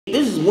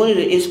This is one of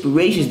the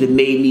inspirations that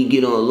made me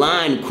get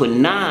online.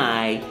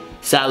 Kunai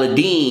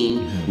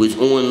Saladin was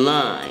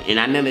online,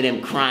 and I remember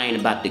them crying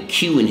about the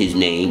Q in his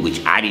name,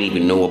 which I didn't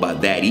even know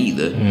about that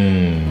either.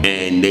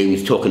 And they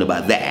was talking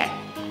about that,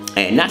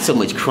 and not so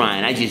much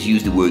crying. I just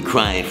used the word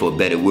crying for a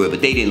better word,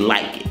 but they didn't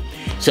like it.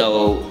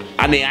 So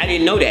I mean, I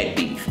didn't know that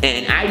beef,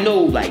 and I know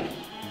like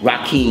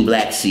Rakeem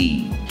Black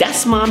Seed.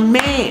 That's my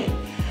man.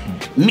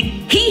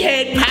 He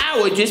had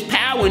power, just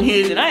power in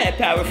his, and I had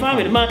power from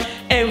it in mine,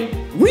 and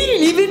we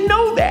didn't even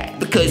know that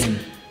because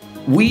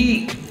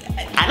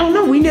I don't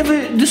know, we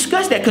never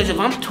discussed that. Because if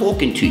I'm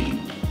talking to you,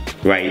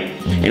 right,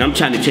 and I'm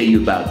trying to tell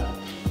you about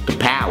the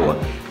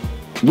power,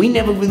 we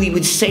never really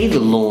would say the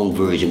long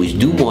version, which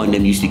Dumont and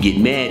them used to get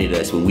mad at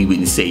us when we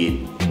wouldn't say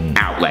it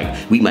out.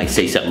 Like, we might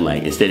say something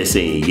like, instead of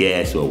saying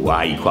yes or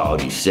why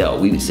equality cell,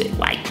 we would say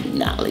white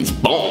knowledge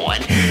born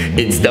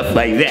and stuff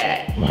like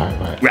that.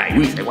 Right, we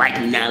would say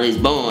white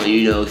knowledge born,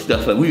 you know,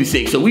 stuff like we would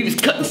say. So we was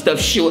cutting stuff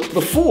short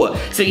before.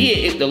 So yeah,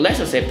 if the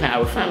lesson said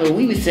power family,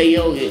 we would say,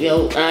 yo, you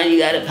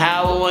got a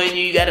power on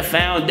you, you got a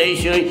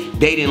foundation.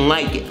 They didn't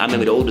like it. I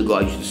remember the older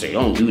guys used to say,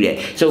 don't do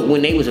that. So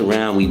when they was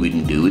around, we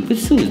wouldn't do it. But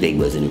as soon as they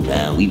wasn't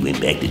around, we went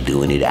back to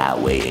doing it our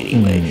way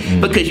anyway.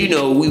 Because, you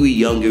know, we were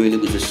younger and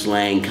it was a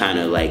slang, kind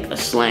of like a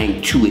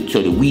slang to it,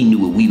 so that we knew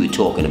what we were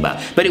talking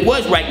about. But it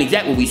was right and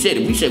exactly what we said.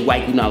 If we said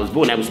white knowledge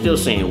born, I was still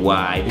saying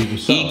why.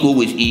 Equal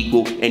was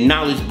equal, and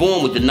knowledge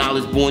born with the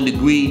knowledge born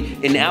degree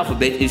in the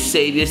alphabet is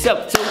save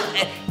yourself. So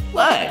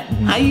what?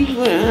 How you, you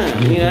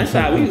know, that's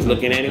how we was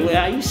looking at it. Well,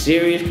 are you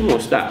serious? Come on,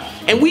 stop.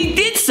 And we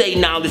did say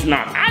knowledge.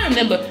 Now, I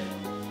remember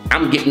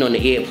I'm getting on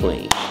the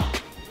airplane.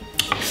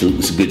 So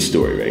it's a good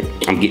story,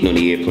 right? I'm getting on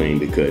the airplane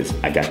because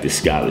I got this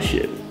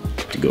scholarship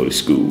to go to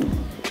school.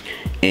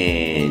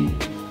 And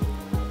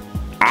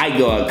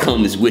IGAR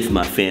comes with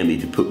my family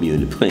to put me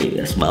on the plane.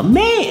 That's my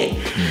man.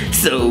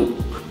 So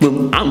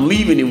when I'm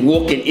leaving and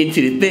walking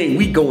into the thing,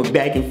 we going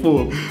back and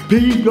forth.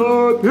 Peace,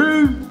 God,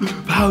 peace.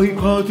 Power,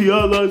 equality,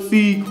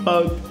 LRC,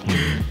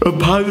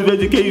 positive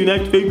education,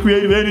 activate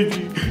creative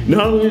energy,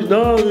 knowledge,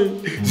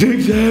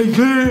 zigzag,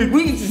 zig.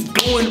 We was just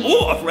going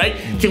off, right?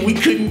 Till we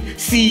couldn't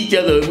see each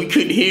other, we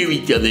couldn't hear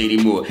each other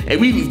anymore. And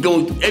we was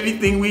going through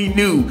everything we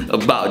knew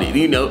about it,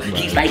 you know?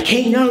 He's like,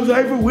 King, now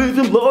cipher,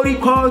 wisdom, Lord,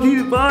 equality,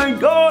 divine,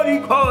 God,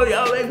 equality.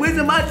 I was like,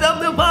 wisdom,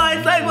 myself,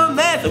 divine, cipher,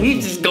 math. So we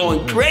was just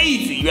going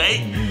crazy,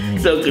 right?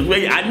 So, cause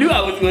I knew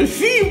I was gonna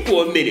see him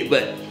for a minute,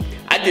 but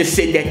I just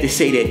said that to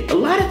say that a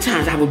lot of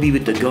times I would be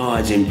with the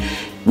guards and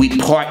we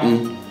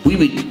parting, we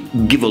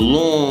would give a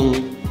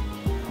long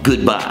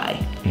goodbye.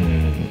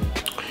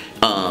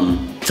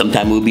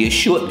 Sometimes it would be a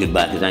short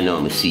goodbye because I know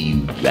I'm gonna see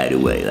you right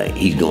away. Like,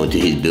 he's going to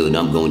his building,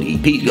 I'm going to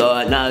eat. Peace,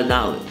 God,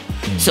 knowledge.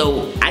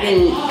 So I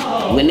didn't,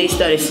 when they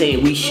started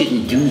saying we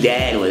shouldn't do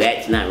that or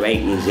that's not right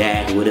and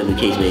exact or whatever the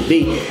case may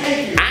be,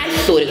 I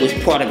thought it was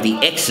part of the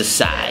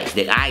exercise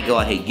that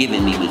IGAR had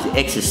given me, was the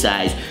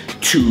exercise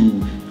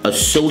to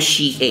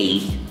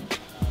association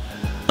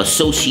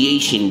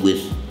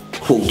with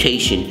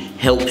quotation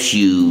helps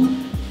you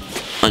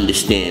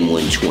understand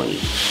 120.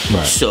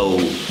 Right. So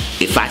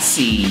if I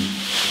see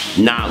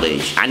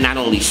knowledge, I not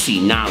only see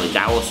knowledge,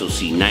 I also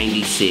see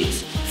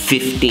 96,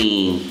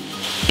 15,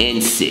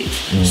 and 6.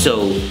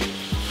 So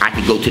I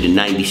could go to the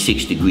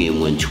 96th degree in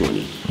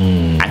 120.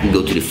 I can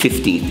go to the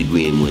 15th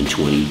degree in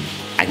 120.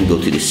 I can go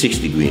to the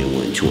 6th degree in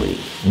 120.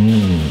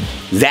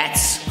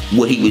 That's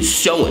what he was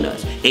showing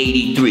us.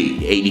 83,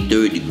 the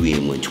 83rd degree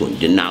in 120.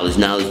 The knowledge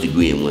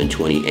degree in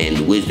 120, and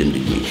the wisdom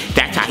degree.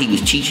 That's how he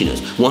was teaching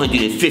us.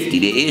 150,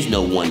 there is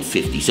no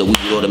 150, so we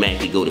would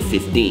automatically go to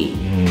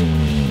 15.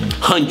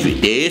 100,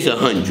 there is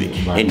 100,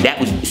 and that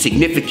was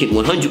significant.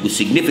 100 was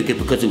significant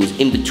because it was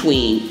in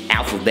between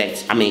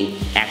alphabets,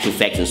 actual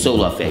facts and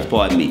solar facts,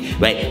 pardon me,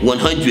 right?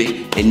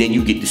 100, and then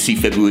you get to see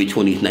February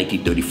 20th,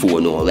 1934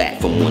 and all that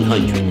from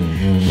 100.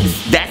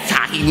 That's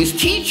how he was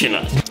teaching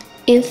us.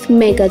 If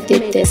Mecca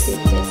did this,